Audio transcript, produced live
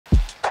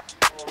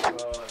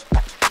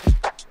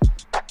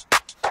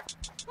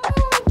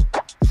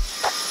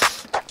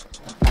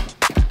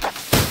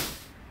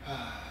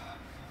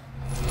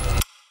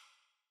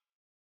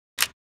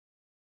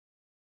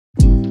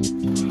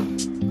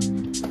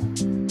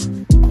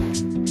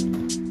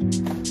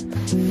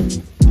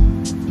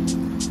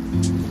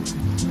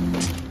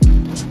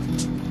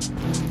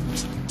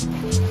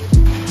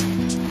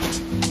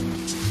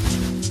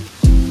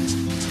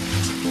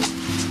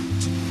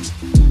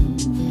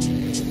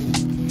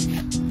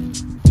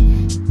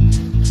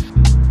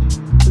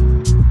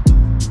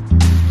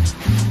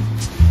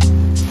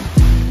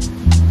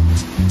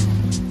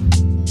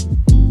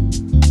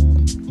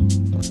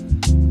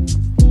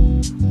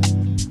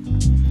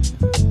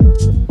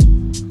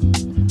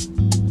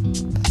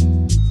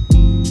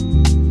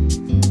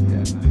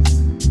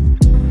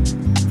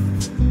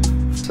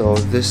So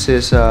this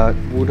is a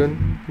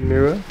wooden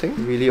mirror thing. It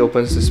really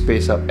opens the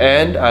space up,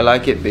 and I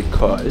like it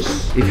because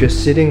if you're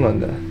sitting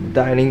on the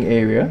dining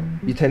area,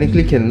 you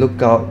technically can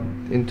look out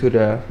into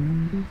the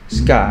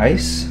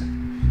skies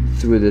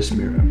through this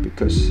mirror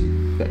because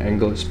the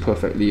angle is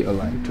perfectly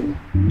aligned to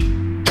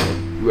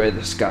where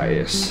the sky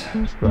is,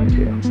 right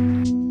here.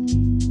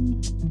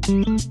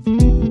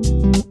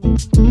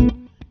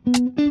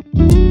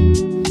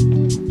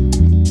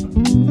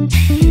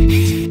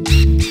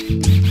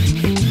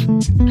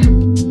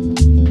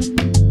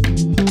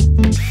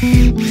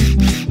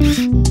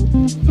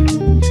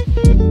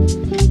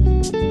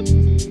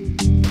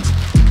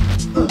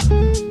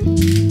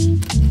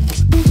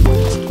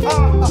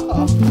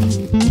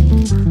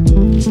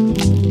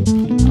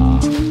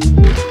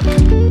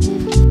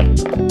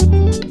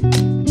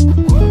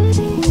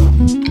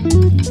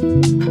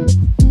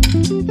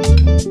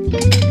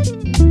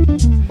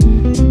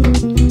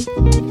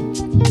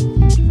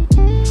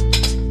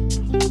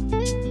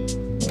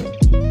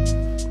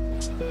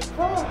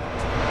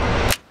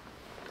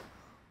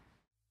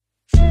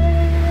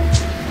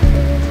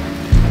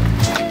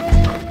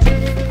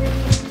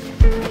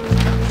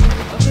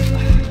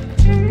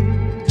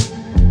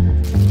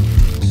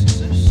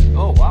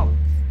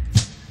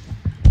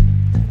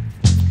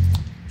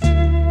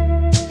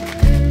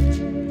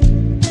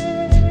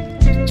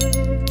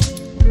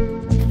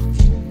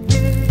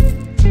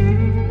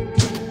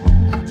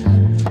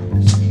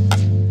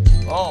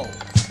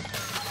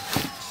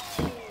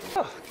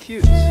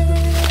 Cute.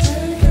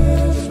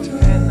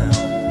 And now.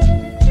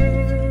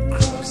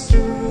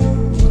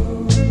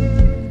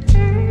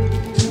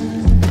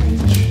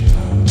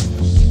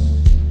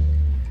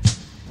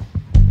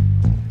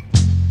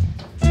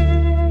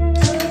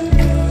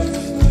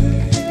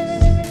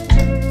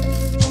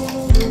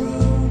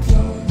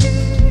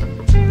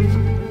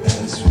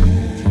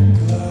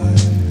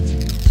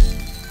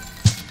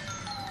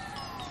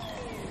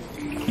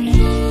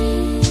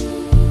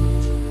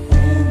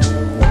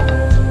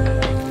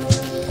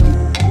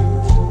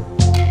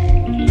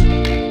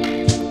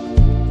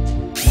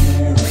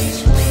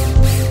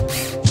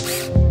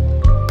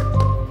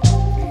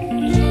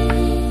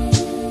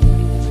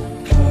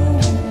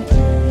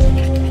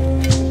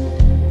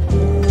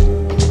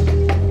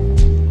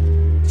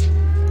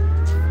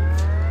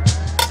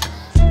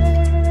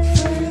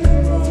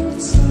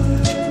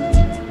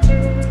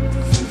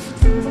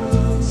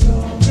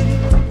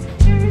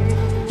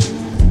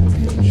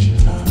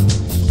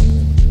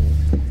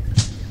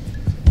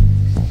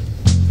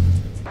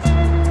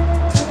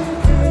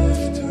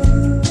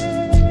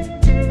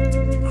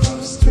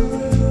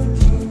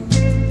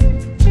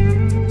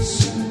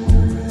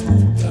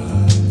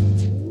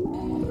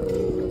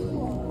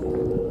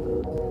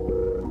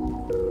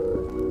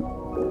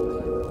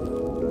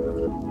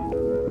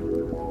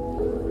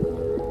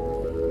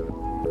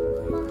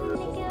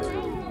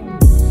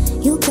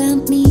 You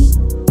got me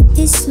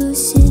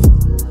exclusive.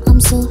 I'm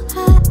so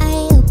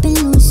high up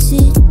and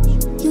lucid.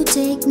 You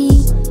take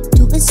me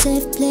to a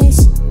safe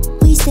place.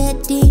 We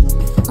steady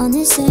on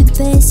the same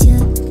pace,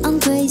 yeah.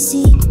 I'm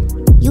crazy,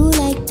 you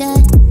like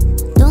that.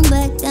 Don't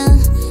back down,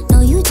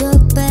 no you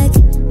talk back.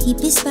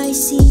 Keep it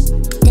spicy,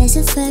 that's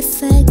a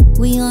fact.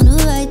 We on the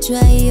right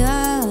track,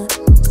 yeah.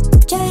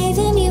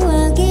 Driving me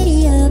wild,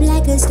 giddy up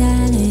like a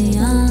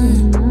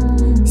stallion.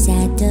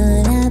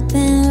 Saddle up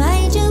and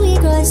ride you, we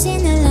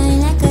crossing the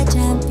line like a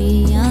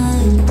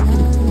champion.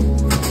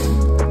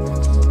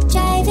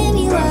 Driving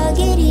me wild,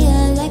 giddy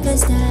up like a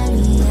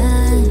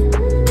stallion.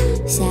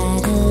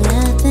 Saddle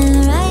up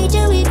and ride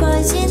you, we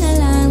crossing the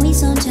line, we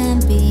some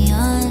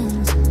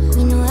champions.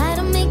 We know how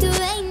to make it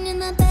rain in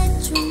the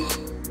bedroom.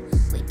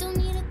 We don't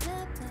need a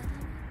club.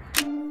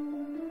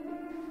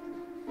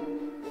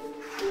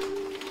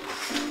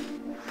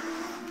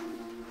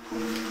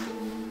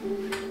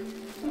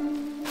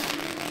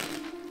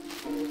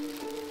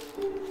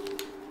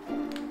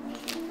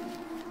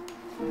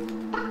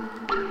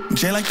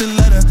 J like the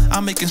letter,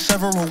 I'm making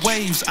several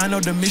waves. I know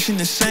the mission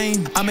is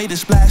same. I made a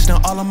splash, now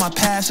all of my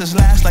passes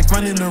last like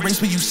running a race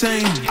with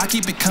Usain. I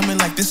keep it coming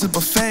like this is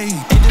buffet.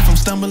 And if I'm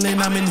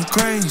stumbling, I'm in the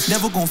grave.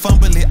 Never gon'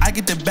 fumble it, I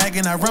get the bag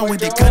and I run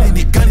with it. Gunning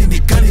it, gunning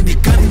it, gunning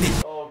it, gunning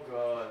it. Oh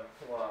god,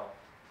 wow.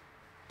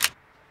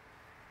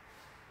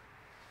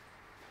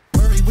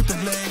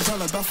 the legs,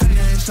 all about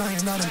finesse, I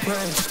ain't not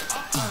impressed.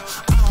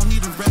 I don't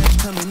need a rag,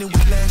 coming in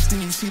with last,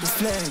 then you see the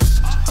flags.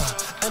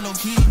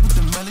 Elohim with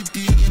the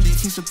melody, and they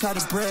can't supply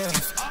the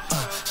breath.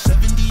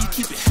 70,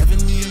 keep it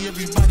heavenly,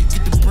 everybody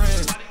get the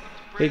bread.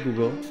 Hey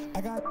Google,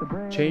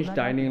 change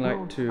dining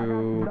light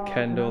to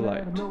candle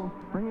light.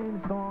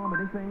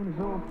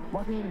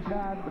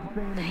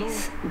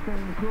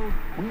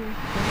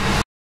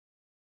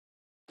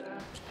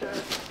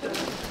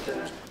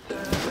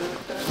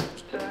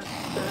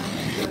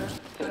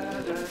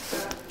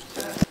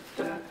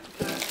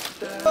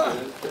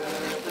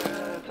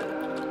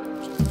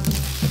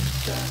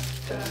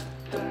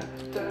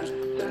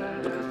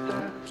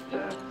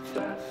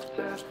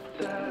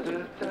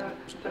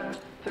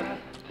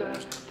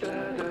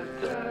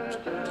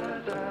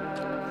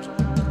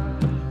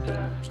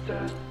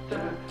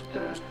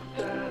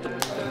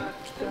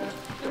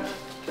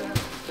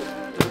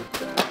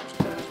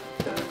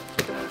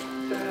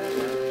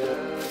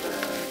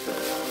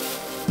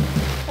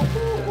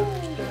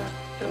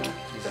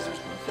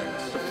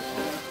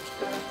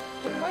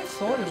 I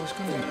thought it was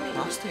going to be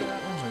plastic. Oh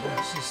my god,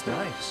 this is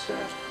nice.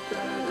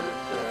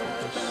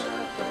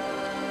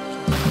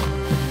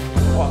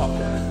 Wow.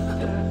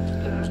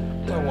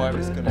 My wife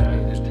is going to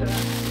hate it.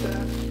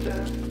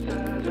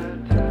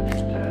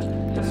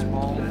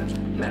 Small.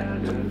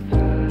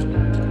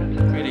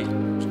 Pretty.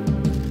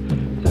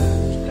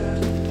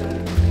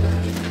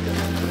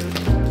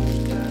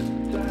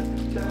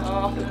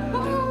 Oh.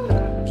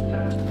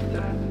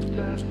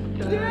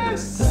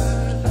 Yes!